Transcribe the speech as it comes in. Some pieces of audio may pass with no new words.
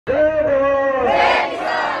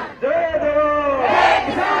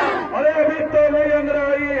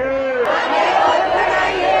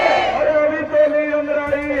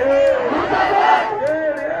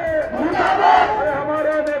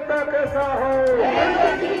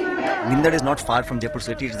Nindar is not far from Jaipur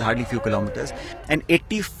city, it is hardly few kilometers. An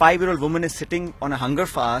 85-year-old woman is sitting on a hunger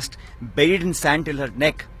fast, buried in sand till her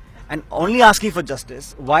neck, and only asking for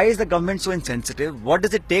justice. Why is the government so insensitive? What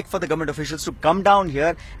does it take for the government officials to come down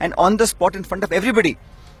here and on the spot in front of everybody,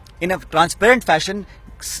 in a transparent fashion,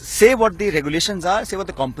 say what the regulations are, say what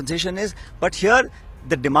the compensation is? But here,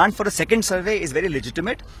 the demand for a second survey is very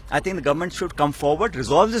legitimate. I think the government should come forward,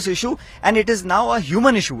 resolve this issue, and it is now a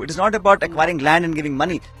human issue. It is not about acquiring land and giving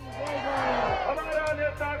money.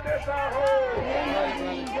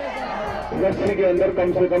 Industry के अंदर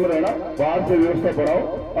कम से कम रहना, बाहर से व्यवस्था बढ़ाओ,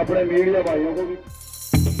 अपने media भाइयों को भी